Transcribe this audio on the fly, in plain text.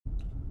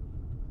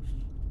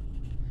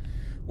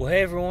Well,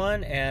 hey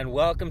everyone, and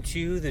welcome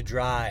to The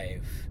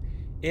Drive.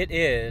 It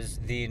is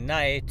the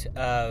night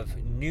of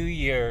New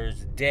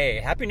Year's Day.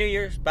 Happy New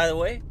Year's, by the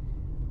way.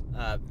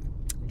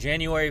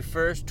 January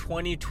 1st,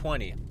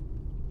 2020.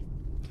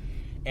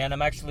 And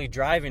I'm actually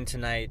driving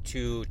tonight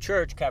to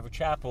church, Calvary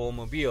Chapel,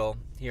 Mobile,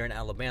 here in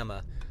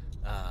Alabama,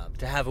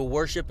 to have a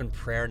worship and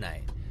prayer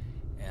night.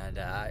 And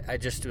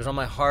it was on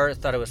my heart. I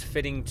thought it was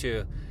fitting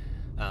to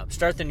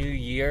start the new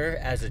year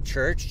as a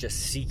church, just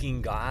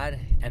seeking God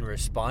and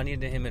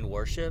responding to Him in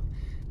worship,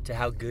 to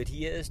how good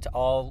He is, to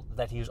all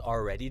that He's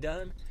already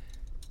done,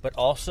 but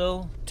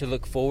also to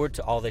look forward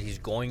to all that He's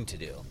going to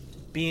do.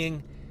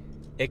 Being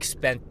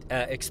expectant,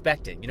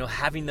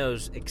 having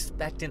those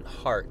expectant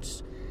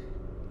hearts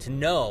to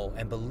know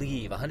and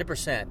believe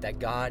 100% that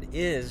God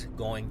is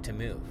going to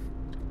move.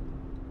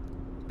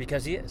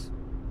 Because He is.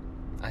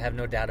 I have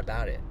no doubt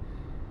about it.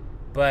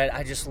 But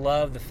I just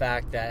love the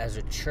fact that as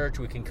a church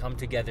we can come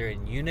together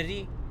in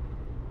unity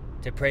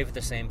to pray for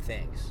the same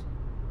things.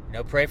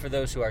 Pray for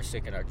those who are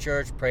sick in our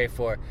church. Pray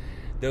for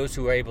those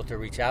who are able to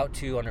reach out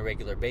to on a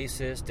regular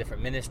basis,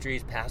 different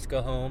ministries,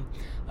 Pasco Home.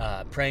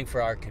 Praying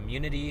for our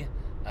community.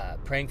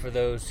 Praying for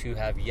those who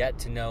have yet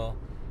to know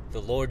the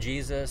Lord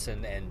Jesus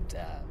and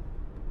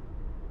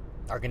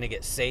are going to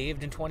get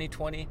saved in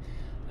 2020.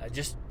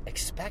 Just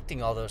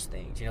expecting all those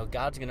things.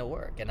 God's going to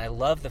work. And I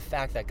love the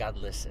fact that God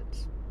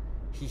listens.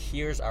 He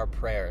hears our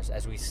prayers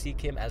as we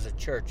seek Him as a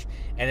church,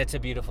 and it's a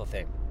beautiful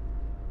thing.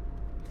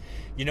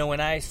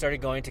 When I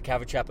started going to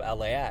Calvary Chapel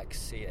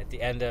LAX at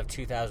the end of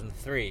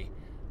 2003,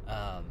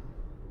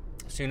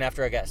 soon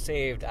after I got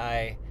saved,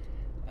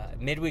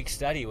 midweek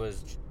study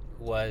was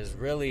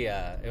really,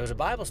 it was a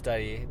Bible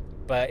study,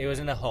 but it was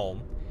in a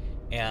home,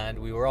 and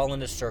we were all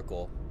in a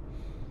circle,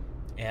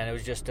 and it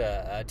was just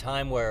a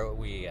time where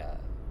we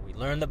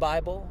learned the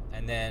Bible,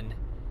 and then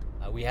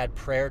we had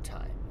prayer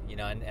time.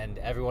 And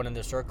everyone in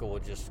the circle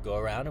would just go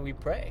around and we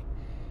pray.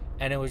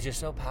 And it was just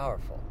so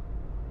powerful.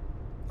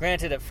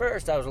 Granted, at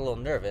first I was a little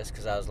nervous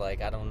because I was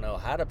like, I don't know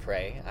how to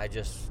pray.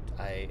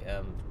 I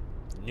am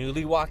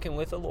newly walking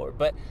with the Lord.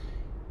 But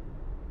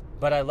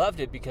I loved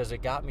it because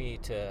it got me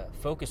to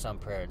focus on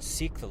prayer and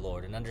seek the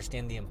Lord and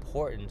understand the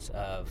importance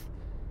of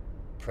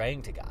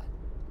praying to God.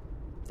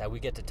 That we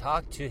get to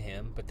talk to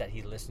Him, but that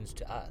He listens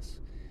to us.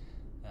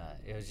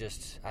 It was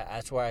just,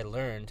 that's where I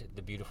learned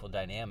the beautiful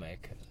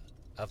dynamic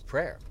of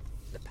prayer,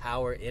 the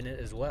power in it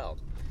as well.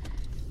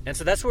 And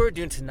so that's what we're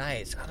doing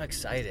tonight. So I'm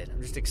excited.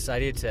 I'm just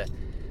excited to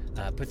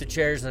put the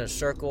chairs in a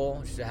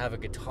circle, just to have a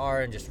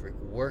guitar and just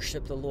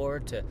worship the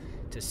Lord,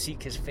 to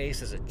seek His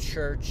face as a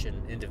church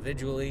and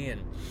individually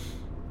and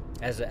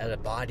as a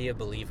body of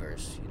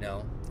believers,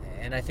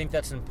 And I think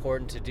that's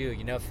important to do,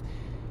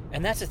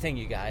 and that's the thing,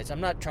 you guys.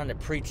 I'm not trying to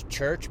preach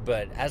church,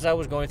 but as I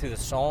was going through the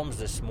Psalms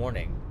this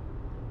morning,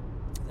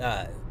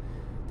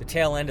 the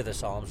tail end of the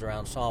Psalms,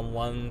 around Psalm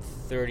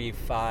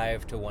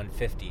 135 to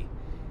 150,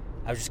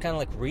 I was just kind of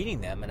like reading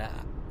them, and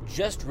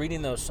just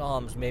reading those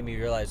Psalms made me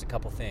realize a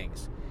couple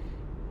things.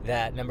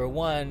 That number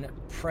one,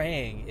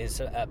 praying is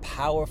a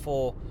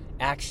powerful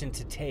action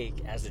to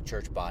take as a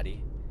church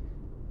body,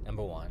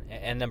 number one.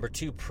 And number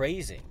two,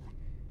 praising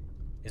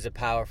is a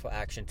powerful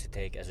action to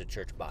take as a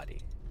church body.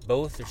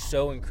 Both are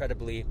so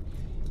incredibly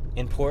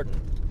important.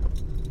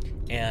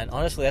 And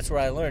honestly, that's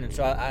where I learned. And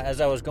so as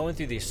I was going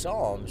through these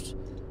Psalms,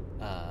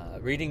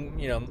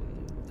 reading,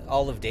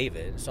 all of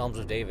David, Psalms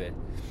of David,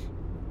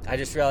 I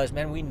just realized,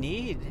 man, we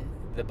need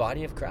the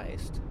body of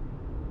Christ.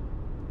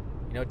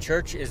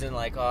 Church isn't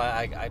like,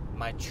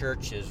 my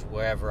church is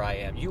wherever I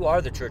am. You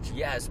are the church,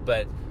 yes,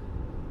 but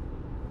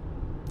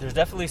there's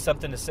definitely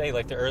something to say,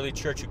 like the early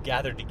church who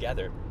gathered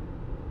together.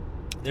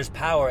 There's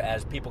power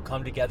as people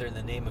come together in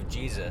the name of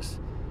Jesus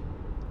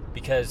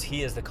because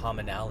He is the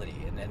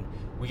commonality, and then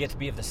we get to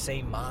be of the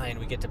same mind.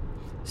 We get to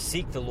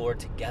seek the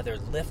Lord together,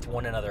 lift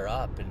one another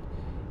up,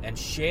 and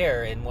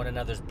share in one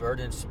another's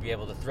burdens to be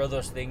able to throw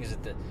those things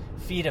at the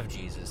feet of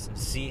Jesus and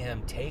see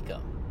Him take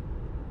them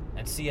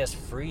and see us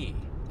free.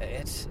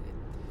 It's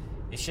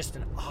just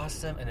an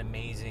awesome and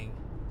amazing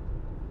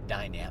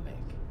dynamic.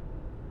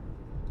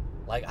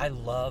 Like, I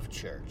love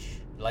church.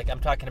 Like, I'm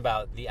talking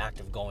about the act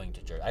of going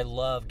to church. I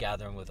love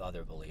gathering with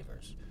other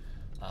believers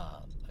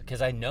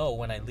because I know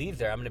when I leave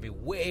there, I'm going to be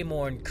way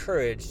more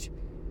encouraged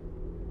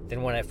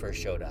than when I first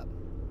showed up.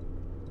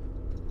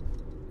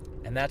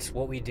 And that's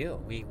what we do.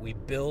 We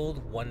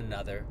build one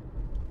another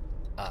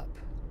up.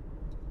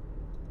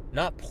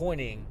 Not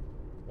pointing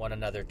one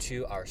another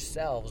to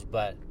ourselves,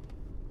 but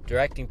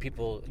directing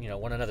people,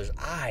 one another's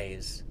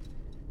eyes,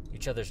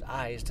 each other's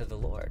eyes to the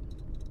Lord.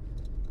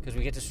 Because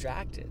we get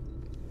distracted.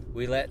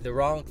 We let the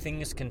wrong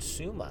things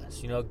consume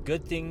us. A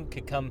good thing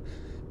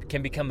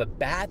can become a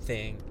bad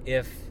thing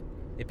if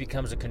it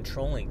becomes a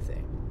controlling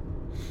thing.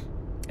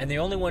 And the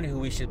only one who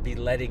we should be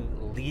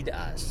letting lead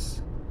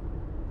us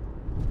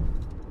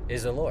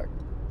is the Lord.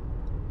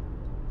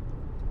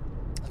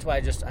 That's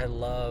why I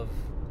love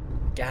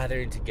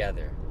gathering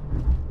together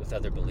with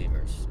other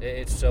believers.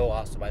 It's so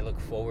awesome. I look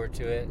forward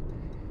to it.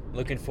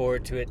 Looking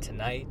forward to it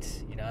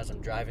tonight, as I'm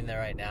driving there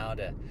right now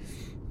to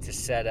to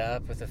set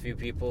up with a few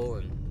people,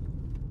 and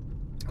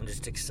I'm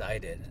just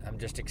excited. I'm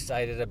just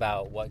excited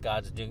about what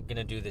God's going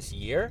to do this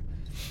year,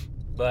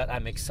 but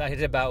I'm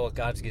excited about what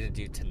God's going to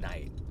do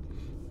tonight.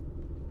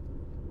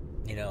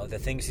 You know, the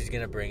things he's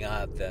going to bring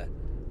up, the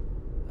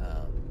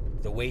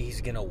way he's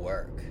going to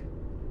work,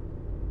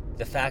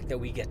 the fact that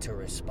we get to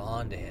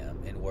respond to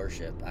him in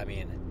worship. I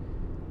mean,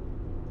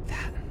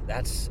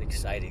 that's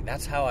exciting.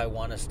 That's how I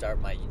want to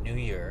start my new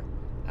year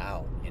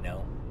out, you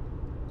know.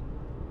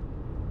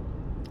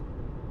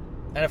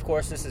 And of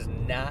course, this is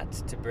not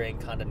to bring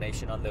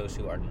condemnation on those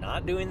who are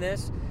not doing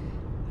this.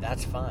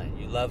 That's fine.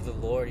 You love the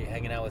Lord, you're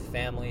hanging out with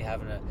family,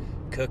 having a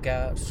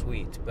cookout,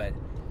 sweet. But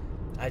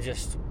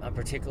I'm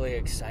particularly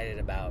excited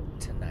about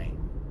tonight.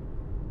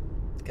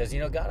 Because,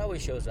 you know, God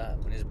always shows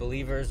up. When his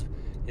believers,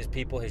 his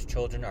people, his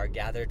children are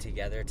gathered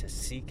together to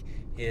seek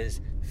his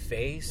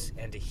face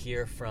and to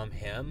hear from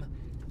him,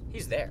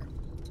 he's there.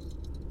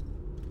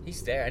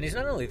 He's there. And he's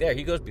not only there,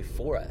 he goes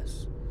before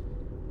us.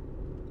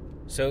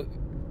 So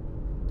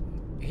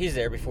he's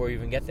there before we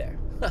even get there.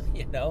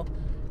 You know?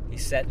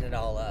 He's setting it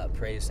all up.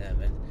 Praise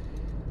him.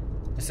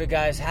 And so,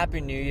 guys,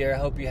 Happy New Year. I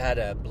hope you had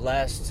a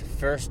blessed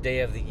first day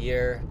of the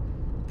year.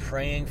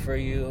 Praying for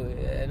you,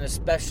 and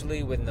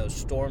especially when those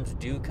storms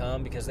do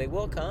come, because they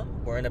will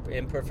come. We're in an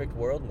imperfect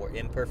world. We're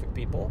imperfect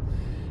people.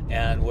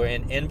 And we're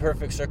in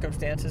imperfect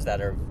circumstances that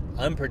are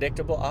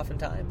unpredictable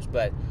oftentimes.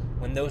 But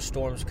when those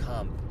storms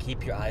come,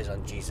 keep your eyes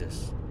on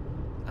Jesus.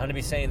 I'm going to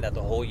be saying that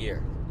the whole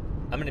year.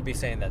 When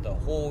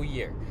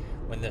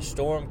the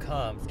storm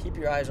comes, keep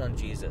your eyes on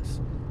Jesus.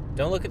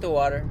 Don't look at the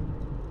water.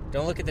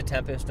 Don't look at the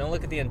tempest. Don't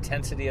look at the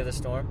intensity of the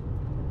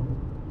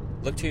storm.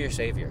 Look to your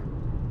Savior.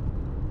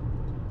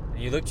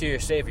 When you look to your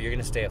Savior, you're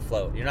going to stay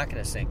afloat. You're not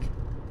going to sink.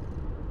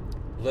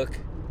 Look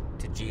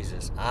to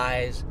Jesus.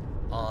 Eyes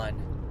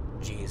on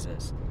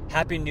Jesus.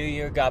 Happy New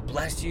Year. God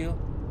bless you.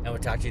 And we'll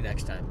talk to you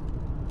next time.